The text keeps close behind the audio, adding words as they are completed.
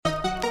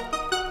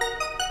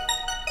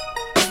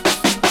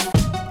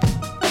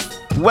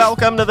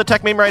Welcome to the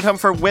Tech Meme Ride Home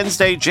for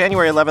Wednesday,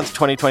 January 11th,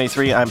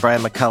 2023. I'm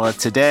Brian McCullough.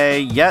 Today,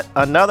 yet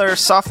another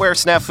software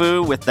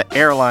snafu with the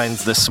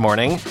airlines this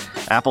morning.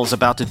 Apple's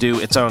about to do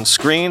its own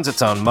screens,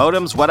 its own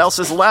modems. What else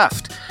is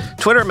left?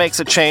 Twitter makes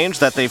a change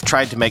that they've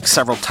tried to make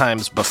several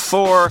times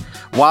before.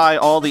 Why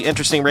all the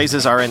interesting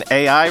raises are in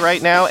AI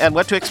right now, and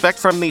what to expect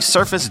from the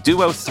Surface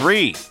Duo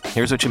 3.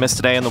 Here's what you missed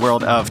today in the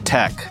world of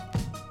tech.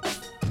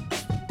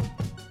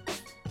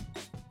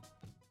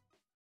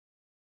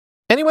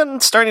 Anyone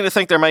starting to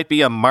think there might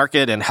be a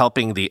market in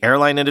helping the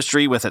airline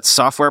industry with its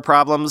software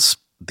problems?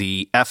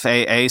 The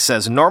FAA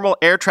says normal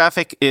air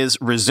traffic is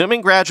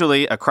resuming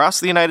gradually across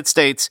the United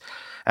States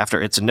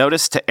after its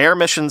Notice to Air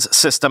Missions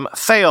system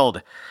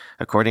failed.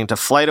 According to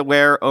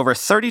FlightAware, over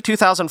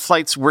 32,000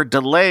 flights were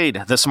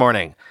delayed this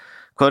morning.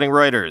 Quoting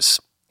Reuters,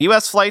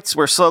 U.S. flights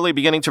were slowly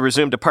beginning to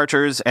resume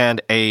departures,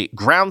 and a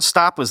ground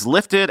stop was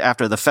lifted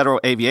after the Federal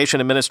Aviation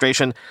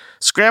Administration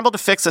scrambled to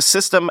fix a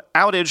system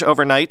outage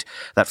overnight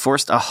that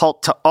forced a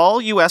halt to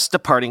all U.S.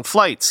 departing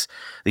flights.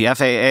 The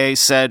FAA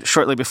said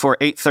shortly before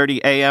 8:30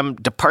 a.m.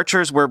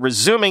 departures were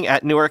resuming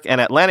at Newark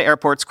and Atlanta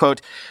airports,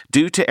 quote,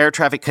 due to air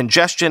traffic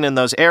congestion in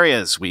those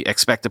areas. We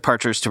expect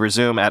departures to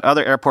resume at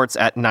other airports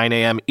at 9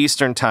 a.m.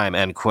 Eastern Time,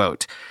 end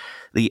quote.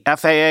 The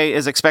FAA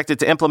is expected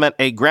to implement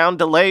a ground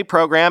delay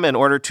program in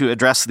order to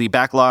address the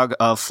backlog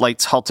of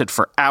flights halted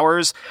for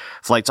hours.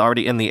 Flights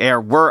already in the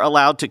air were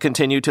allowed to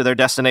continue to their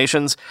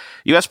destinations.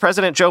 U.S.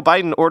 President Joe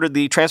Biden ordered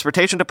the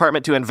Transportation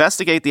Department to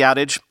investigate the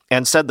outage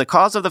and said the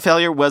cause of the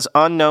failure was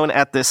unknown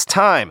at this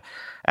time.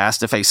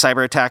 Asked if a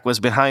cyber attack was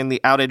behind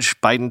the outage,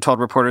 Biden told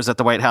reporters at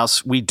the White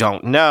House, "We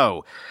don't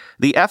know."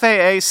 The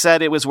FAA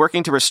said it was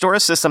working to restore a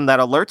system that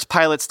alerts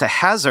pilots to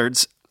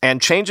hazards and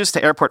changes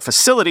to airport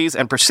facilities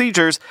and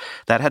procedures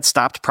that had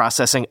stopped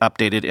processing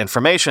updated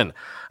information.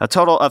 A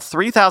total of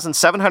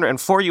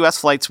 3,704 U.S.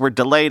 flights were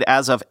delayed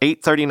as of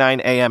 8:39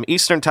 a.m.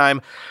 Eastern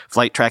Time,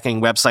 flight tracking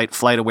website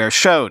FlightAware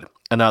showed.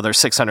 Another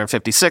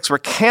 656 were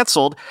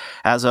canceled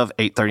as of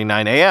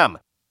 8:39 a.m.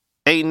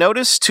 A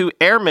Notice to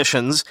Air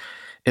Missions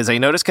is a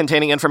notice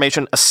containing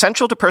information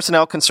essential to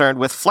personnel concerned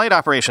with flight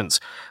operations,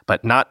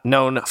 but not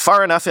known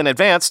far enough in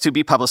advance to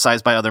be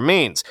publicized by other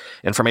means.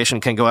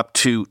 Information can go up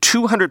to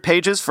 200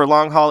 pages for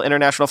long-haul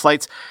international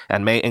flights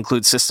and may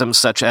include systems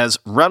such as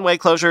runway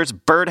closures,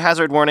 bird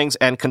hazard warnings,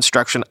 and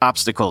construction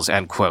obstacles,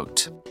 end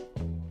quote.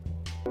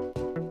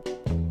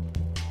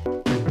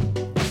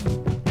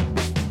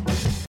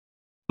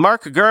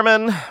 Mark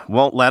Gurman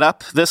won't let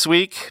up this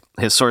week.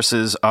 His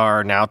sources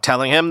are now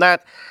telling him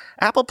that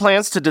Apple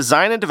plans to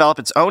design and develop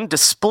its own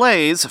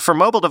displays for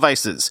mobile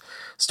devices,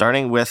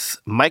 starting with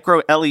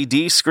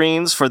micro-LED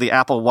screens for the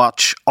Apple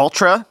Watch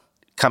Ultra,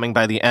 coming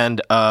by the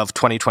end of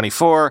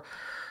 2024.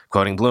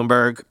 Quoting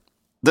Bloomberg,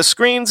 the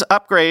screens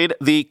upgrade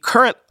the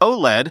current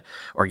OLED,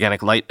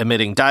 organic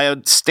light-emitting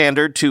diode,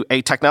 standard to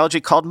a technology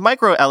called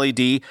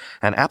micro-LED,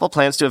 and Apple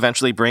plans to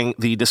eventually bring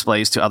the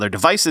displays to other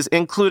devices,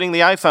 including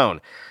the iPhone.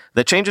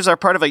 The changes are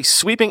part of a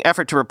sweeping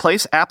effort to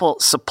replace Apple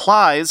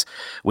supplies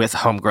with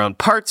homegrown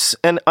parts,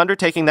 an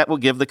undertaking that will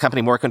give the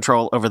company more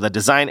control over the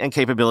design and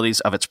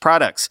capabilities of its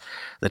products.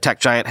 The tech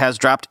giant has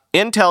dropped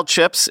Intel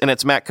chips in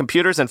its Mac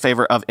computers in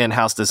favor of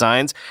in-house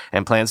designs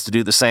and plans to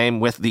do the same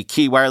with the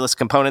key wireless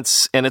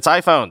components in its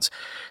iPhones.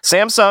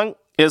 Samsung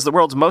is the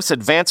world's most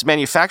advanced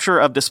manufacturer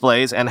of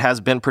displays and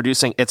has been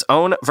producing its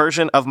own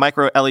version of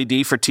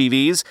micro-LED for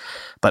TVs.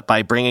 But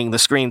by bringing the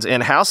screens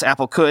in-house,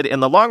 Apple could, in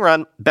the long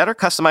run, better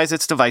customize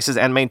its devices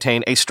and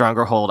maintain a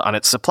stronger hold on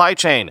its supply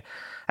chain.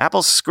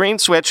 Apple's screen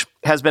switch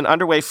has been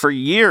underway for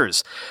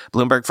years.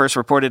 Bloomberg first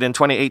reported in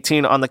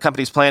 2018 on the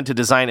company's plan to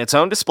design its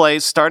own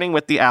displays, starting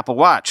with the Apple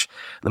Watch.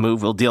 The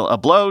move will deal a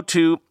blow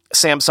to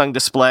Samsung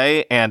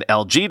Display and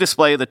LG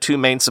Display, the two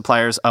main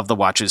suppliers of the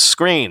watch's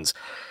screens.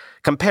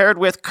 Compared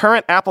with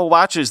current Apple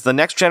Watches, the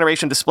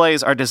next-generation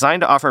displays are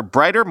designed to offer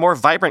brighter, more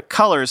vibrant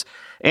colors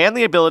and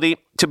the ability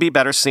to be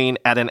better seen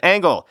at an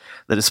angle.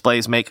 The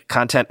displays make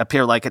content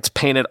appear like it's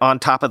painted on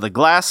top of the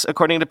glass,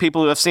 according to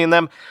people who have seen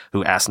them,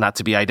 who asked not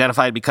to be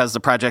identified because the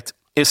project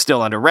is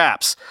still under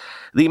wraps.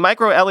 The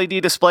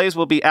micro-LED displays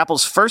will be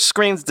Apple's first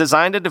screens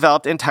designed and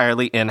developed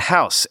entirely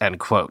in-house, end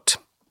quote.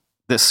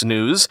 This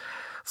news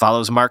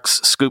follows Mark's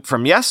scoop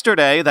from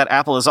yesterday that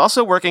Apple is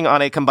also working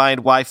on a combined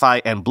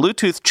Wi-Fi and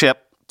Bluetooth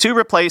chip to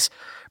replace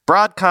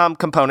Broadcom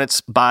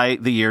components by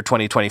the year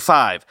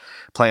 2025.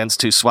 Plans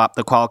to swap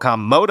the Qualcomm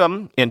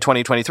modem in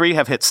 2023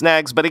 have hit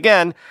snags, but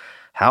again,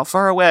 how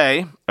far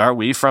away are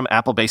we from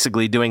Apple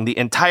basically doing the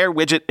entire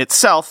widget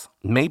itself,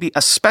 maybe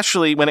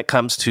especially when it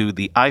comes to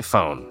the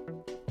iPhone?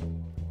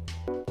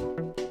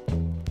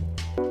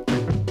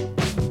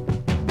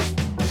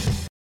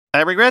 I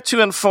regret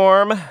to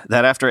inform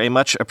that after a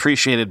much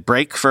appreciated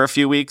break for a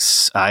few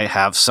weeks, I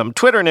have some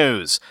Twitter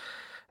news.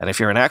 And if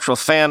you're an actual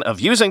fan of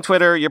using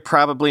Twitter, you're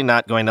probably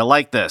not going to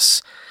like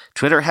this.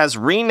 Twitter has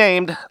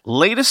renamed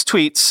latest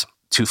tweets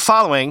to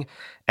following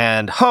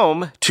and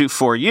home to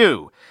For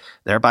You,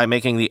 thereby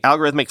making the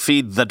algorithmic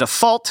feed the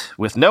default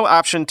with no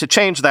option to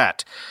change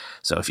that.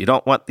 So if you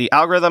don't want the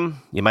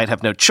algorithm, you might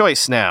have no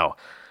choice now.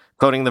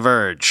 Quoting The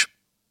Verge,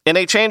 In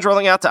a change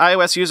rolling out to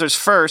iOS users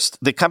first,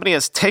 the company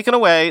has taken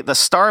away the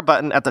star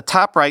button at the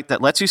top right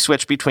that lets you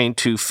switch between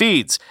two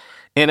feeds.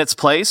 In its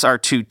place are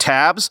two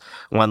tabs,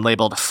 one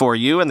labeled For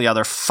You and the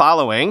other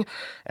Following.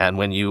 And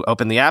when you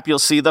open the app, you'll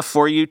see the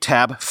For You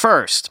tab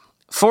first.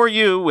 For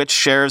You, which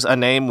shares a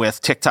name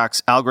with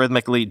TikTok's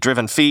algorithmically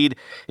driven feed,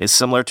 is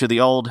similar to the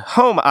old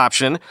Home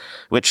option,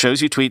 which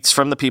shows you tweets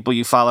from the people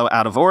you follow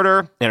out of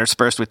order,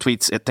 interspersed with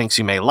tweets it thinks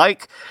you may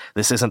like.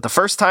 This isn't the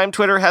first time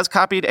Twitter has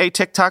copied a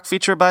TikTok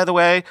feature, by the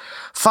way.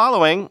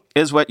 Following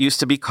is what used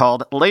to be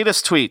called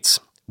Latest Tweets.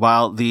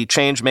 While the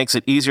change makes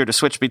it easier to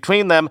switch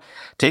between them,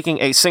 taking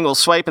a single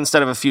swipe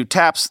instead of a few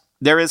taps,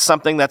 there is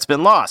something that's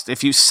been lost.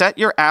 If you set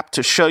your app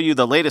to show you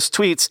the latest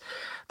tweets,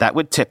 that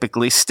would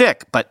typically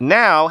stick. But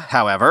now,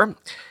 however,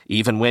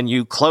 even when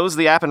you close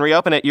the app and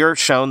reopen it, you're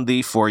shown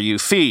the For You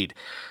feed.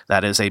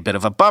 That is a bit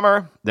of a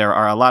bummer. There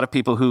are a lot of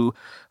people who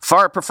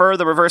far prefer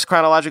the reverse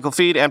chronological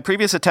feed, and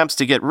previous attempts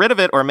to get rid of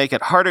it or make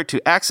it harder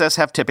to access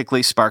have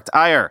typically sparked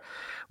ire.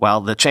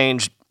 While the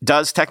change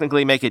does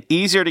technically make it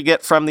easier to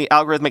get from the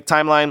algorithmic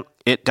timeline,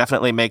 it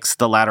definitely makes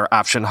the latter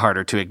option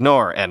harder to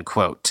ignore, end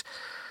quote.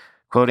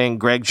 Quoting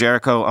Greg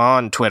Jericho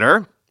on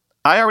Twitter,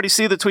 I already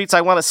see the tweets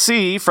I want to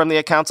see from the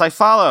accounts I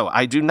follow.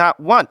 I do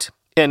not want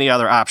any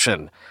other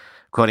option.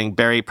 Quoting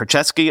Barry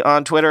Percheski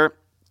on Twitter,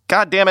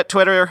 God damn it,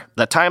 Twitter.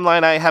 The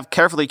timeline I have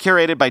carefully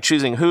curated by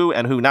choosing who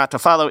and who not to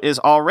follow is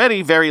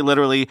already very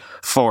literally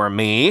for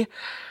me.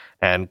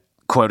 And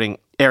quoting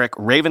Eric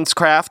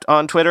Ravenscraft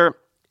on Twitter,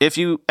 if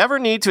you ever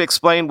need to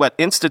explain what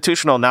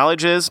institutional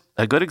knowledge is,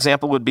 a good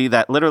example would be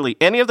that literally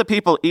any of the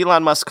people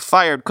Elon Musk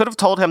fired could have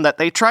told him that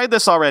they tried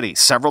this already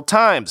several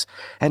times,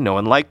 and no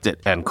one liked it,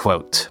 end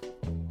quote.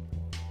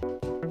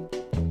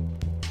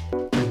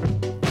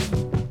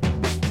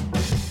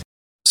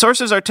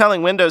 Sources are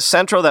telling Windows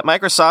Central that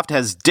Microsoft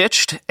has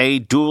ditched a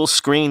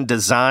dual-screen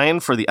design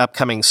for the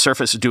upcoming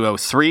Surface Duo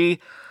 3,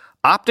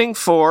 opting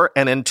for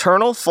an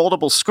internal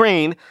foldable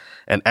screen,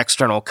 an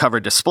external cover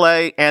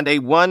display, and a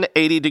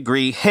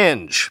 180-degree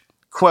hinge.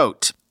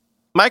 Quote,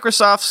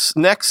 Microsoft's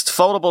next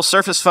foldable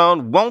Surface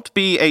phone won't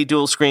be a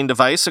dual-screen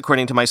device,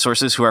 according to my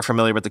sources who are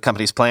familiar with the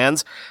company's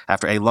plans.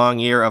 After a long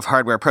year of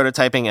hardware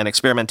prototyping and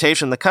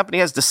experimentation, the company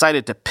has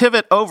decided to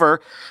pivot over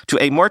to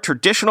a more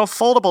traditional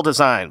foldable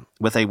design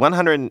with a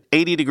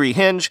 180-degree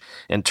hinge,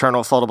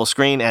 internal foldable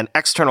screen, and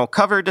external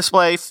cover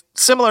display,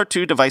 similar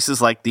to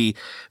devices like the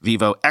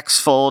Vivo X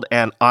Fold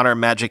and Honor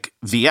Magic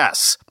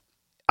VS.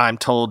 I'm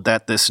told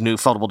that this new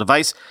foldable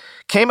device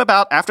came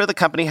about after the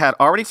company had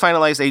already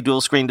finalized a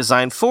dual-screen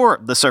design for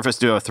the Surface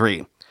Duo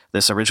 3.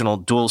 This original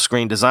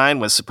dual-screen design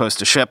was supposed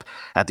to ship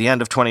at the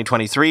end of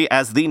 2023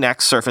 as the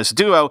next Surface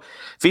Duo,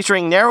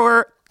 featuring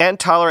narrower and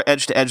taller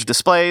edge-to-edge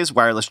displays,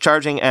 wireless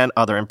charging, and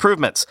other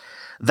improvements.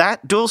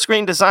 That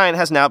dual-screen design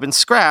has now been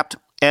scrapped,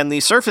 and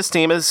the Surface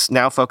team is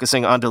now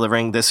focusing on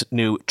delivering this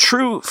new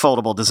true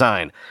foldable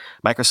design.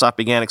 Microsoft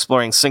began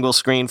exploring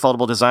single-screen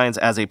foldable designs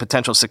as a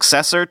potential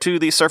successor to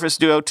the Surface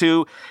Duo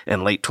 2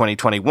 in late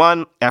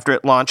 2021 after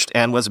it launched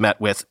and was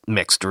met with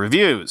mixed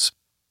reviews.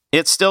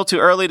 It's still too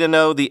early to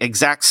know the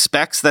exact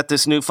specs that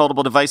this new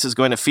foldable device is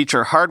going to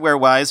feature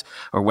hardware-wise,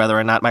 or whether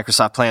or not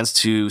Microsoft plans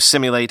to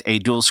simulate a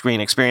dual-screen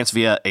experience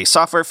via a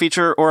software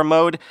feature or a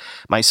mode.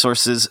 My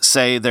sources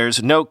say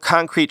there's no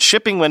concrete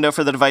shipping window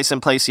for the device in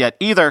place yet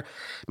either,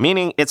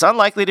 meaning it's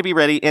unlikely to be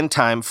ready in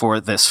time for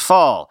this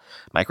fall.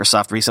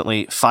 Microsoft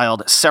recently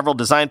filed several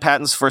design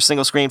patents for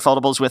single-screen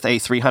foldables with a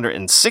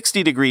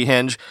 360-degree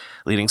hinge,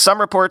 leading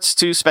some reports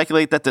to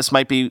speculate that this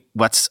might be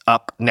what's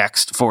up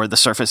next for the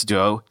Surface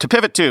Duo to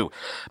pivot to.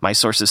 My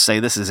sources say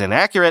this is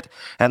inaccurate,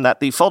 and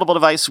that the foldable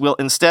device will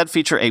instead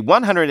feature a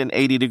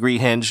 180-degree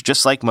hinge,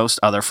 just like most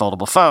other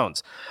foldable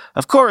phones.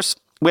 Of course,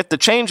 with the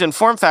change in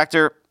form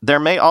factor, there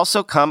may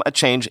also come a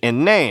change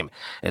in name.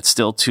 It's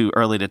still too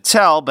early to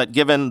tell, but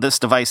given this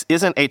device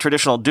isn't a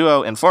traditional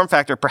Duo in form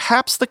factor,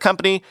 perhaps the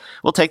company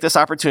will take this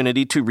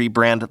opportunity to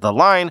rebrand the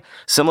line,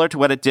 similar to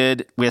what it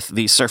did with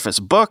the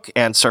Surface Book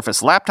and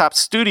Surface Laptop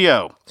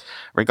Studio.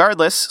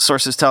 Regardless,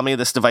 sources tell me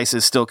this device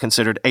is still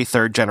considered a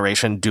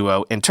third-generation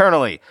Duo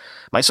internally.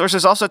 My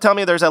sources also tell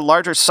me there's a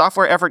larger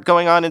software effort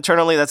going on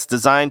internally that's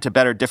designed to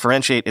better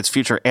differentiate its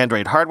future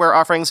Android hardware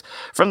offerings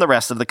from the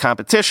rest of the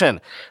competition.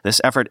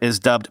 This effort is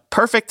dubbed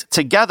Perfect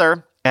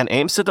Together and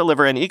aims to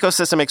deliver an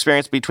ecosystem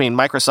experience between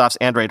Microsoft's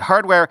Android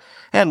hardware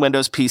and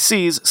Windows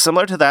PCs,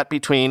 similar to that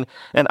between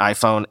an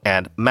iPhone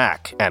and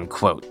Mac, end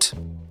quote.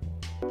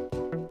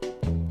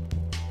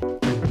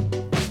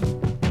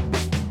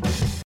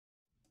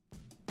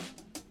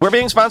 We're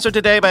being sponsored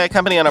today by a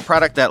company on a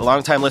product that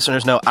longtime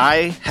listeners know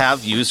I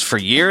have used for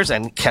years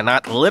and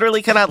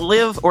literally cannot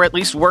live or at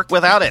least work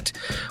without it.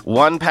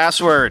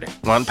 1Password.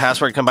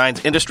 1Password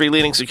combines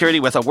industry-leading security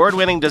with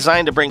award-winning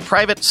design to bring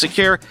private,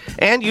 secure,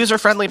 and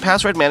user-friendly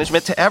password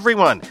management to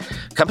everyone.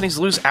 Companies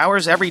lose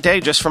hours every day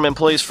just from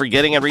employees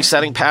forgetting and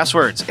resetting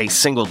passwords. A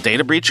single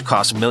data breach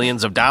costs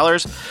millions of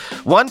dollars.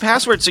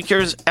 1Password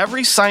secures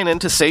every sign-in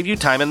to save you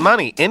time and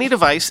money, any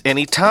device,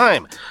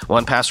 anytime.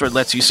 1Password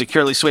lets you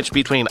securely switch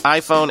between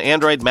iPhone, iPhone,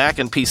 Android, Mac,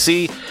 and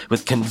PC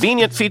with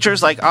convenient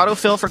features like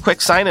autofill for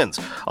quick sign-ins.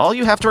 All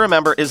you have to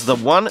remember is the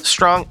one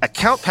strong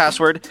account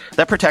password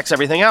that protects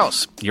everything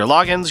else. Your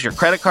logins, your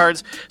credit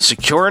cards,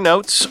 secure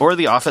notes, or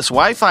the Office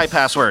Wi-Fi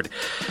password.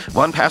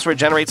 1Password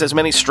generates as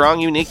many strong,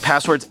 unique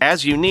passwords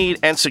as you need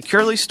and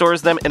securely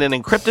stores them in an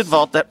encrypted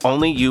vault that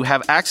only you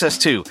have access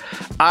to.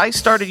 I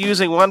started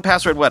using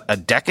 1Password, a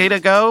decade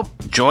ago?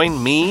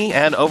 Join me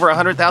and over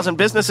 100,000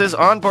 businesses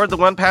on board the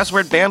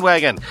 1Password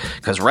bandwagon.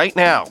 Because right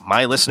now,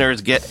 my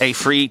listeners get a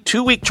free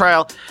 2-week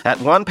trial at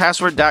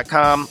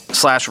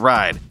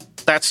 1password.com/ride.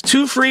 That's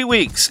 2 free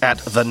weeks at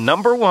the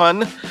number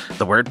 1,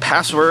 the word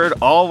password,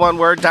 all one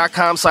word,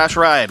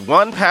 .com/ride.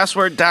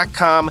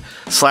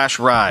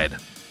 1password.com/ride.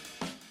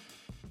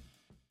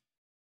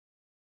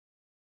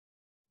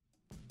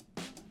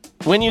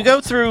 When you go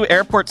through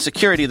airport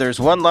security, there's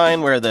one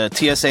line where the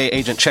TSA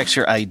agent checks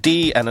your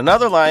ID and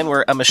another line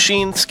where a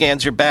machine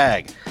scans your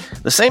bag.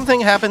 The same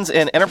thing happens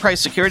in enterprise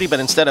security,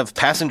 but instead of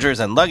passengers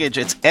and luggage,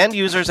 it's end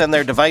users and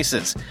their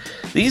devices.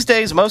 These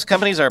days, most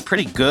companies are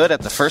pretty good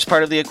at the first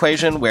part of the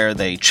equation where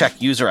they check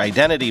user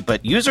identity,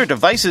 but user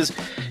devices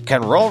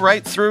can roll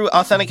right through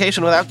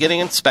authentication without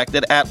getting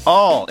inspected at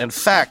all. In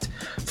fact,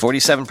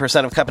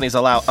 47% of companies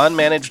allow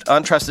unmanaged,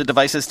 untrusted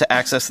devices to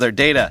access their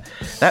data.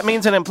 That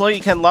means an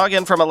employee can log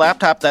in from a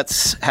laptop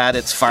that's had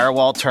its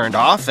firewall turned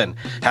off and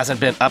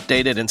hasn't been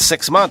updated in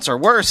 6 months, or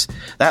worse,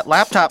 that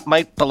laptop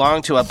might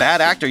belong to a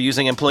bad actor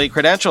using employee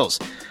credentials.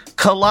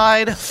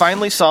 Collide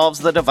finally solves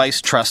the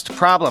device trust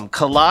problem.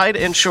 Collide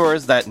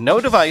ensures that no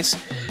device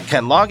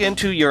can log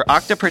into your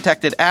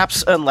Okta-protected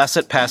apps unless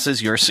it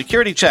passes your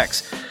security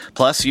checks.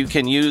 Plus, you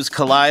can use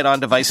Collide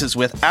on devices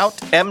without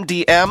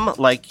MDM,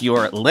 like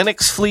your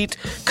Linux fleet,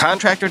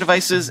 contractor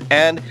devices,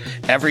 and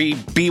every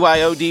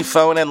BYOD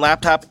phone and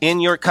laptop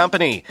in your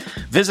company.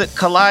 Visit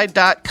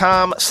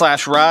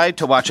collide.com/ride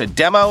to watch a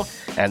demo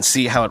and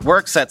see how it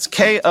works. That's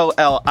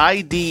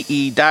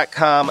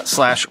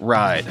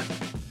KOLIDE.com/ride.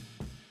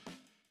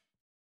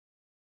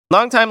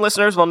 Longtime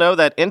listeners will know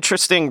that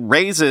interesting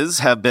raises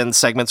have been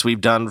segments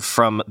we've done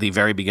from the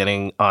very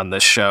beginning on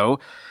this show.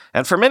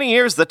 And for many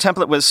years, the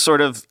template was sort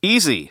of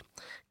easy.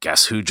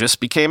 Guess who just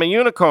became a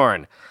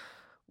unicorn?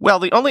 Well,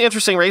 the only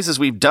interesting raises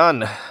we've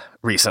done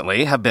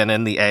recently have been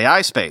in the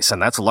AI space,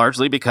 and that's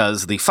largely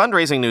because the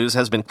fundraising news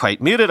has been quite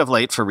muted of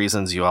late for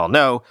reasons you all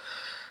know.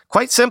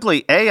 Quite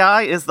simply,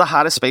 AI is the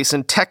hottest space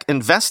in tech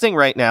investing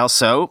right now,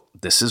 so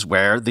this is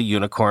where the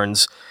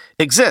unicorns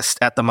exist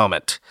at the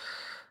moment.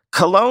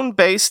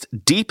 Cologne-based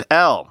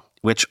DeepL,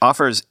 which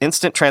offers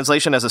instant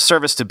translation as a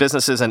service to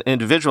businesses and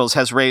individuals,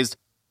 has raised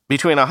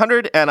between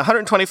 $100 and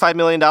 $125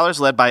 million,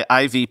 led by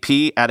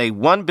IVP at a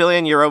 €1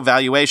 billion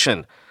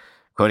valuation,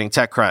 quoting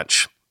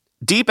TechCrunch.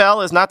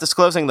 DeepL is not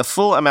disclosing the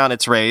full amount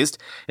it's raised.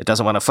 It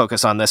doesn't want to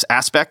focus on this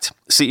aspect,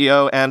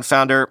 CEO and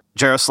founder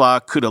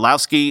Jaroslaw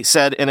Kudolowski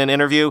said in an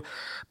interview.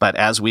 But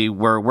as we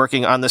were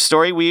working on this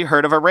story, we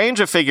heard of a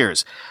range of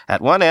figures. At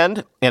one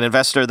end, an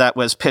investor that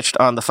was pitched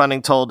on the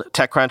funding told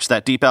TechCrunch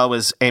that DeepL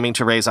was aiming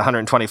to raise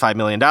 $125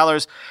 million.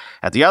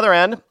 At the other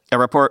end, a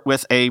report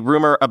with a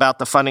rumor about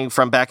the funding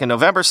from back in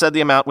November said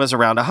the amount was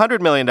around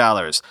 $100 million.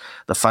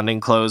 The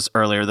funding closed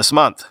earlier this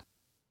month.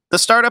 The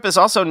startup is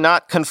also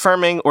not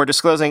confirming or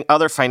disclosing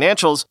other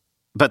financials,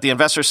 but the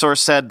investor source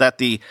said that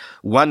the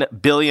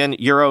 €1 billion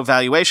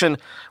valuation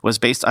was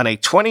based on a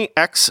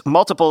 20x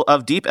multiple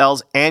of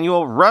DeepL's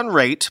annual run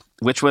rate,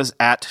 which was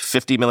at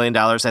 $50 million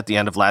at the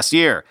end of last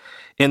year.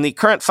 In the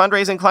current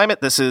fundraising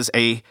climate, this is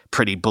a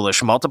pretty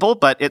bullish multiple,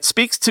 but it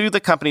speaks to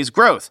the company's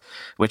growth,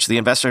 which the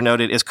investor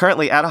noted is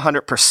currently at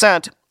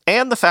 100%,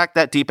 and the fact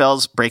that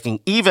DeepL's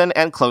breaking even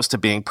and close to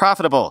being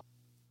profitable.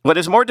 What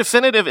is more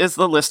definitive is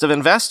the list of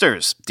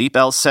investors.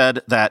 DeepL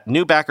said that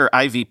new backer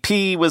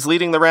IVP was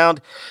leading the round,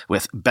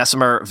 with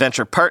Bessemer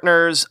Venture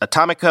Partners,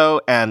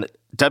 Atomico, and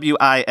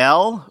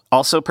WIL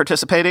also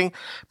participating.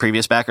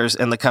 Previous backers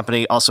in the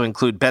company also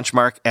include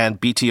Benchmark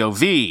and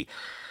BTOV.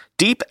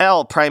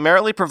 DeepL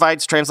primarily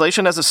provides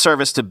translation as a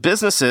service to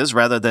businesses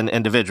rather than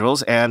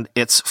individuals, and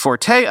its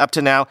forte up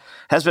to now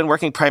has been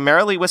working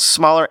primarily with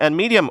smaller and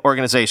medium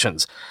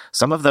organizations.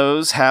 Some of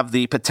those have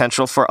the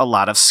potential for a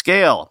lot of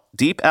scale.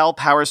 DeepL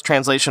powers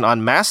translation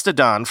on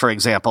Mastodon, for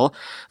example.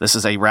 This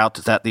is a route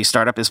that the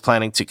startup is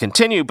planning to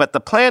continue, but the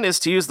plan is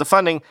to use the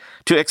funding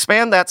to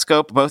expand that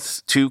scope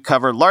both to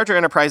cover larger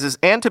enterprises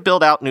and to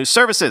build out new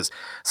services,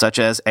 such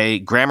as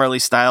a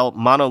Grammarly-style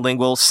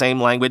monolingual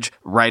same-language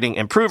writing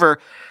improver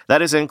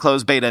that is in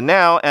closed beta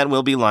now and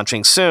will be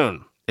launching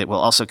soon. It will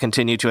also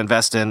continue to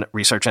invest in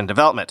research and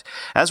development.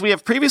 As we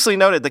have previously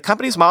noted, the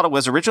company's model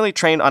was originally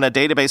trained on a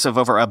database of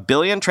over 1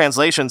 billion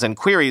translations and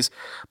queries,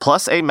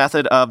 plus a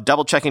method of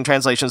double-checking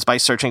translations by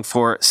searching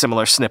for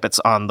similar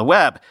snippets on the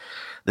web.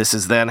 This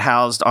is then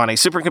housed on a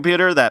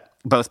supercomputer that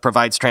both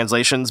provides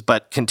translations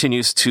but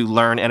continues to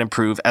learn and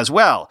improve as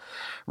well.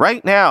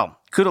 Right now,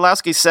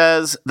 Kudalowski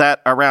says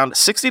that around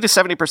 60 to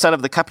 70%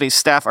 of the company's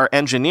staff are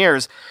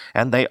engineers,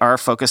 and they are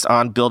focused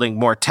on building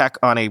more tech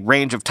on a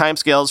range of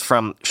timescales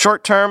from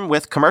short-term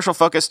with commercial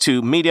focus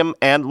to medium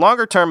and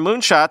longer-term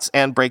moonshots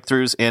and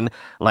breakthroughs in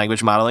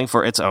language modeling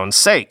for its own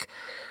sake.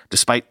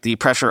 Despite the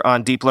pressure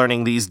on deep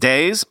learning these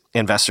days,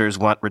 investors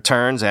want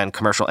returns and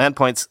commercial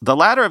endpoints. The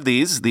latter of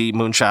these, the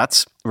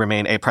moonshots,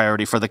 remain a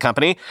priority for the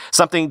company,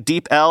 something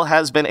DeepL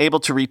has been able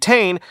to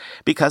retain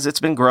because it's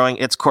been growing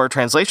its core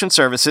translation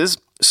services,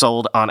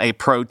 sold on a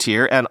pro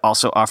tier and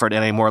also offered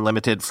in a more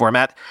limited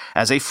format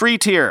as a free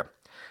tier.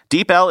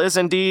 DeepL is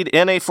indeed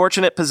in a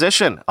fortunate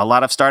position. A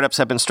lot of startups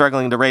have been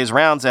struggling to raise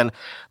rounds, and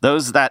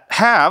those that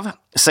have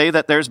say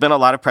that there's been a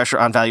lot of pressure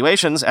on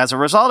valuations as a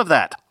result of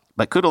that.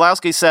 But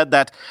Kudalowski said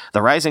that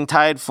the rising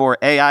tide for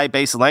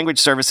AI-based language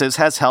services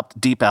has helped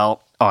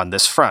DeepL on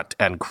this front,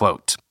 end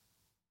quote.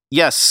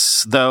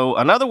 Yes, though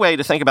another way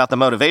to think about the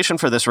motivation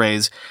for this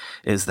raise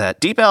is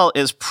that DeepL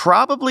is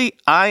probably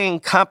eyeing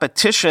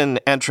competition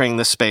entering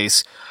the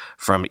space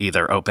from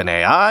either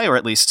OpenAI or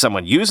at least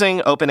someone using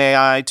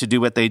OpenAI to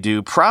do what they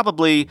do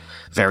probably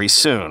very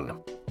soon.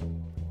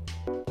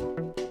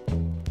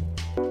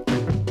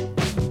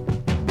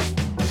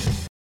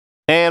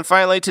 And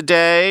finally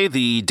today,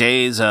 the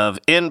days of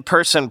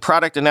in-person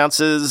product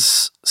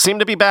announces seem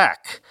to be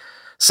back.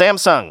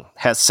 Samsung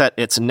has set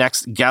its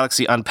next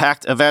Galaxy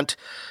Unpacked event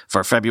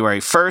for February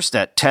 1st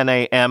at 10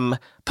 a.m.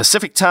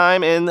 Pacific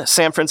time in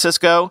San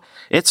Francisco.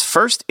 Its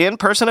first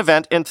in-person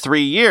event in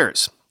 3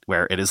 years,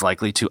 where it is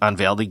likely to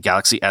unveil the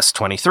Galaxy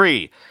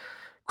S23.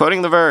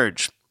 Quoting The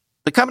Verge,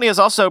 the company is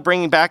also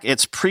bringing back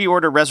its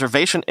pre-order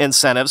reservation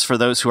incentives for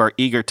those who are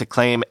eager to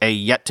claim a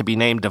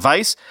yet-to-be-named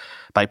device.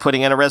 By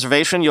putting in a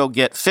reservation, you'll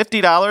get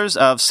 $50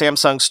 of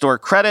Samsung Store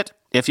credit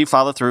if you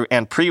follow through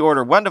and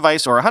pre-order one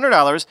device, or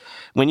 $100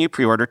 when you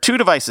pre-order 2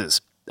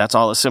 devices. That's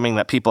all assuming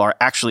that people are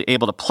actually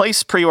able to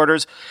place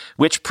pre-orders,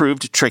 which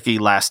proved tricky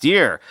last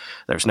year.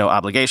 There's no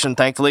obligation,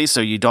 thankfully, so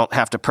you don't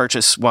have to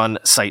purchase one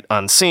sight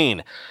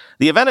unseen.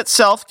 The event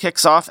itself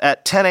kicks off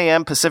at 10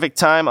 a.m. Pacific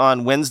time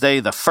on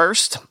Wednesday the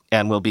 1st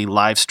and will be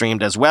live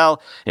streamed as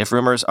well. If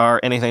rumors are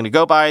anything to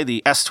go by,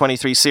 the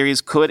S23 series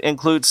could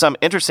include some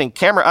interesting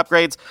camera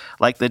upgrades,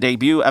 like the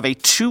debut of a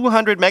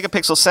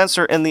 200-megapixel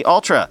sensor in the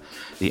Ultra.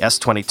 The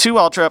S22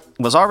 Ultra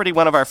was already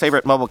one of our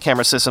favorite mobile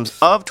camera systems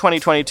of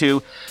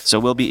 2022, so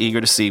we'll be eager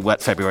to see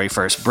what February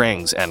 1st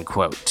brings, end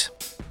quote.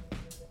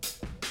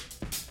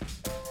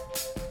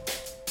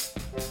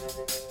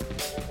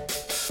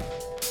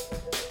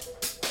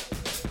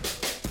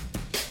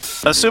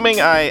 Assuming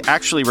I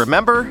actually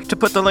remember to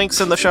put the links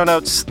in the show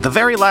notes, the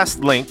very last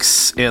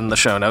links in the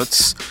show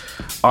notes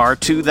are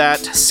to that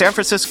San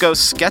Francisco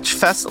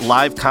Sketchfest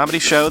live comedy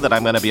show that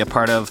I'm going to be a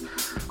part of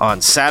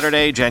on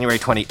Saturday, January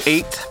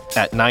 28th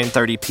at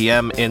 9:30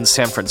 p.m. in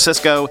San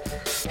Francisco.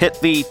 Hit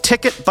the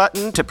ticket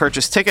button to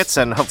purchase tickets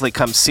and hopefully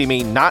come see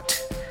me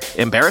not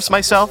embarrass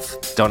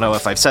myself. Don't know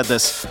if I've said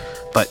this,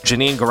 but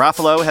Janine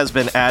Garofalo has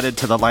been added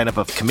to the lineup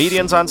of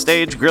comedians on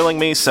stage grilling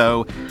me,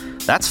 so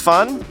that's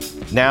fun.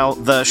 Now,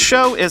 the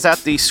show is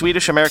at the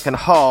Swedish American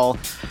Hall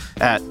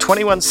at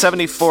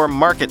 2174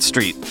 Market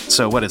Street.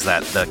 So what is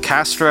that? The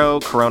Castro,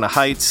 Corona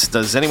Heights?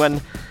 Does anyone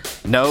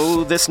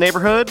know this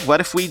neighborhood? What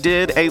if we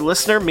did a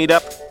listener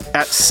meetup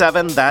at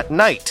 7 that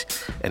night?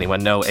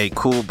 Anyone know a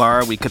cool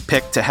bar we could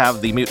pick to have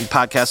the Mutant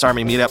Podcast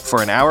Army meetup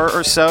for an hour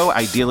or so,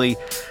 ideally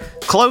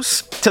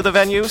close to the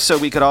venue, so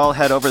we could all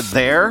head over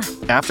there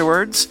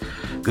afterwards?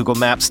 Google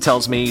Maps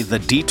tells me the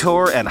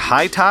Detour and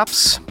High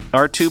Tops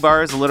are 2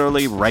 bars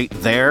literally right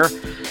there.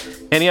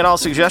 Any and all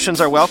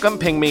suggestions are welcome.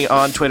 Ping me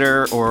on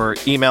Twitter or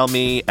email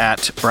me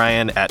at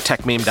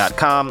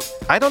brian@techmeme.com.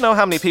 I don't know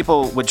how many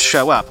people would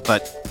show up,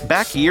 but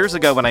back years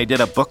ago when I did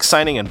a book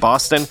signing in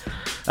Boston,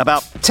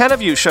 about 10 of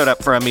you showed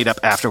up for a meetup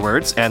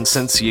afterwards, and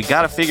since you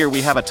gotta figure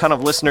we have a ton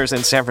of listeners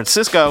in San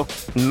Francisco,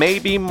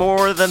 maybe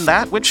more than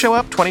that would show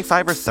up,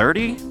 25 or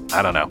 30?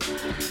 I don't know.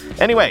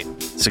 Anyway,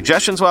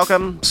 suggestions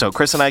welcome, so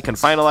Chris and I can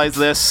finalize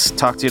this.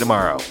 Talk to you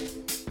tomorrow.